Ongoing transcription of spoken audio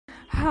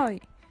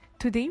Hi,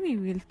 today we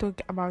will talk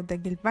about the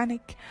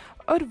galvanic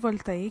or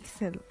voltaic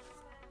cell.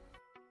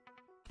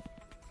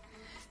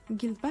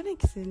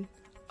 Galvanic cell,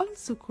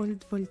 also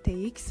called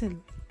voltaic cell,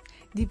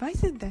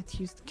 devices that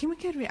use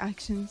chemical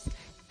reactions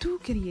to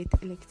create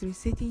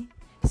electricity,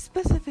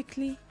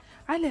 specifically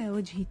على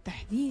وجه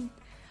التحديد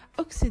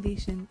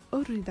oxidation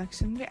or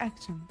reduction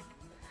reaction.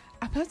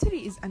 A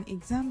battery is an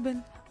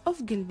example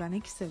of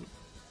galvanic cell.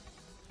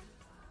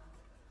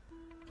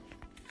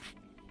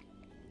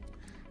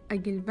 A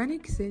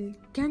galvanic cell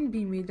can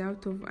be made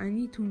out of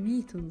any two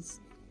metals.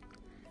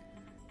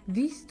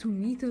 These two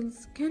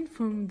metals can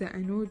form the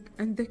anode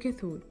and the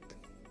cathode.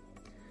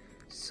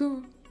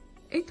 So,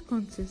 it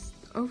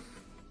consists of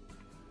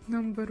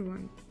number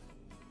 1,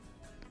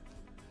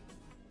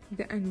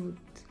 the anode.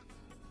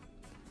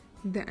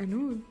 The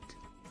anode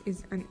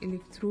is an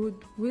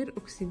electrode where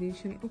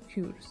oxidation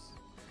occurs.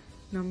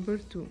 Number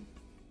 2,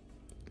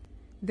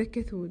 the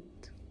cathode.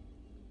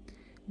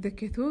 The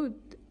cathode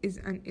is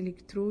an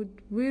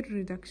electrode where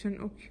reduction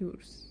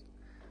occurs.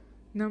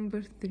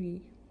 Number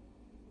 3,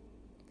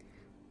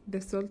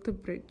 the salt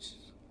bridge.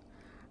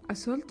 A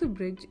salt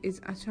bridge is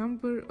a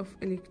chamber of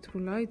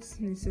electrolytes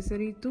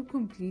necessary to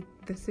complete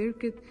the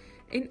circuit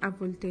in a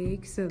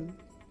voltaic cell.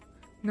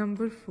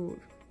 Number 4,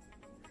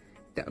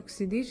 the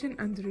oxidation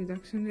and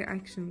reduction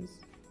reactions.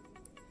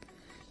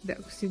 The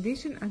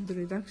oxidation and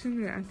reduction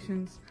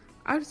reactions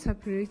are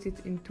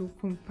separated into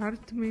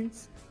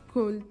compartments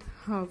called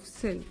half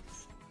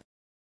cells.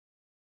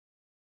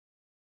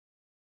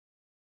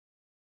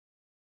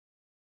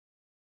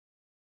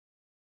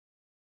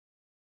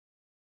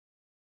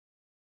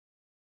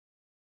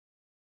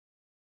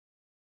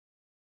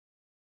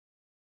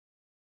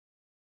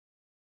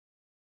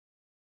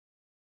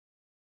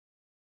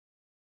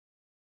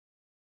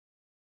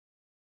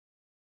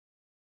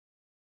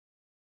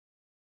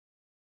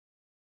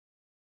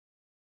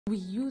 We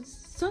use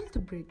salt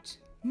bridge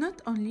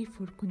not only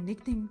for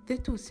connecting the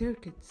two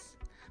circuits,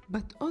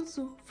 but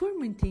also for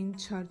maintaining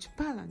charge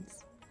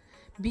balance,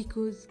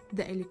 because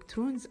the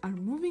electrons are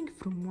moving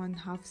from one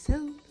half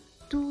cell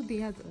to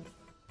the other.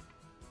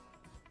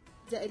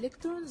 The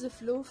electrons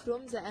flow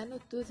from the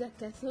anode to the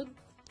cathode.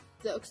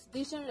 The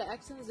oxidation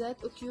reaction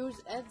that occurs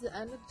at the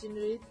anode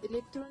generates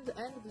electrons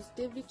and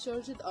positively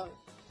charged ions.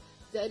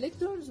 The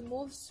electrons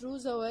move through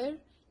the wire,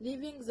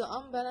 leaving the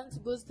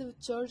unbalanced positive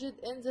charged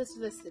in this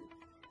vessel.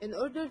 In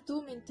order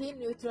to maintain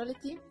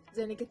neutrality,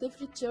 the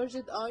negatively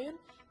charged ion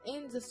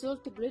in the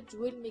salt bridge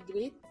will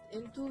migrate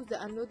into the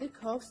anodic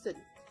half cell.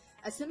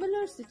 A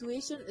similar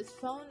situation is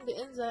found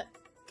in the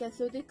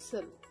cathodic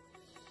cell,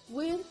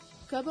 where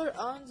copper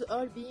ions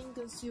are being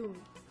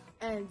consumed,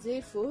 and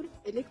therefore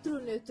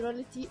electron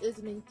neutrality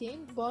is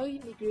maintained by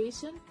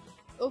migration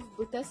of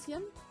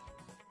potassium.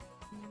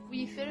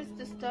 We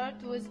first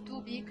start with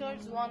two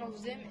beakers. One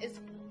of them is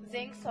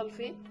zinc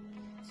sulfate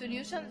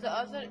solution, the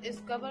other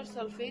is copper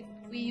sulfate.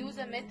 We use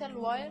a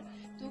metal wire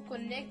to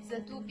connect the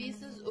two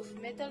pieces of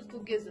metal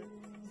together.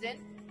 Then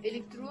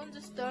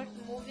electrons start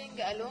moving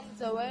along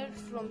the wire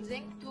from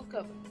zinc to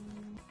copper.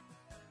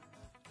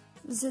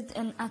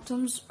 Zn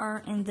atoms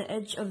are in the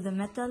edge of the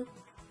metal,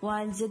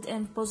 while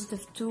Zn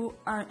positive 2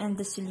 are in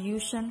the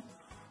solution.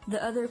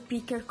 The other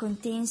beaker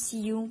contains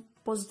Cu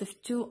positive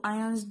 2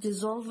 ions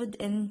dissolved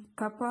in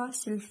copper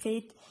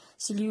sulfate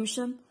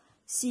solution.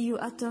 Cu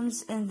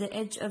atoms in the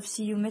edge of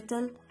Cu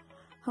metal.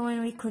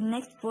 When we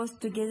connect both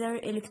together,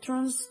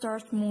 electrons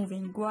start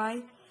moving.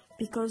 Why?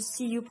 Because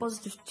Cu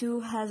positive 2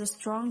 has a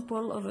strong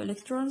pull of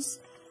electrons.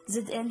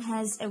 Zn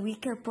has a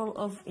weaker pull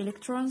of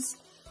electrons.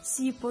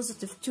 Cu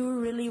positive 2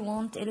 really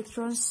want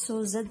electrons,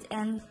 so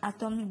Zn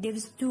atom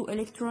gives 2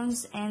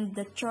 electrons and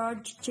the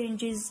charge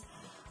changes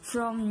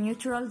from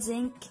neutral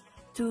zinc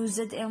to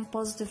Zn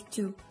positive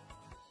 2.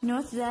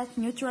 Note that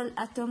neutral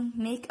atoms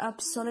make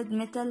up solid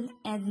metal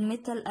and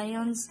metal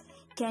ions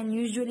can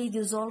usually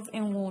dissolve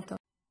in water.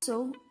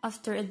 So,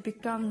 after it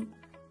becomes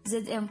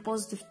Zn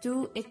positive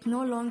 2, it's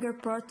no longer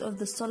part of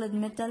the solid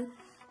metal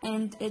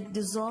and it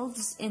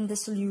dissolves in the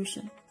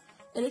solution.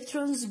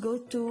 Electrons go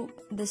to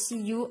the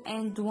Cu,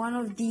 and one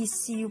of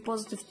these Cu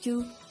positive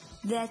 2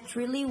 that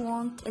really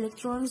want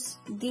electrons,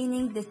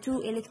 gaining the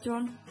 2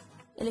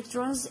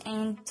 electrons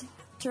and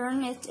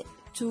turn it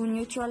to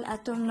neutral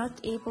atom not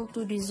able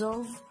to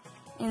dissolve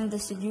in the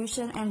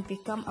solution and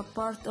become a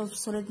part of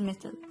solid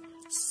metal.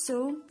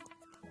 So,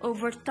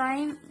 over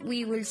time,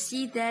 we will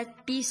see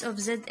that piece of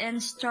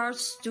Zn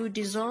starts to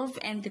dissolve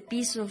and the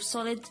piece of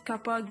solid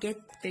copper get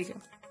bigger.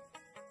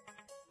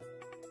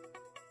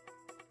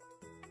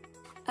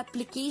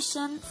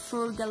 Application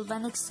for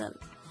galvanic cell.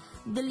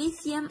 The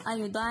lithium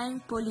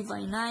iodine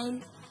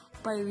polyvinyl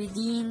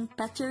pyridine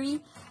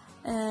battery,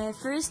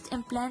 first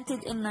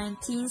implanted in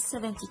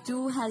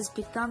 1972, has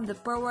become the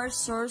power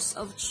source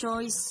of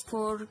choice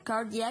for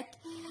cardiac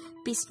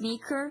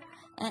pacemaker.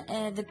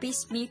 The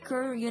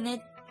pacemaker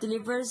unit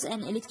delivers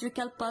an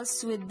electrical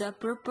pulse with the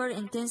proper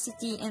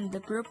intensity in the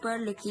proper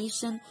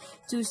location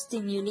to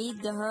stimulate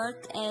the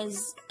heart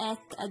as at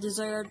a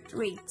desired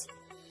rate.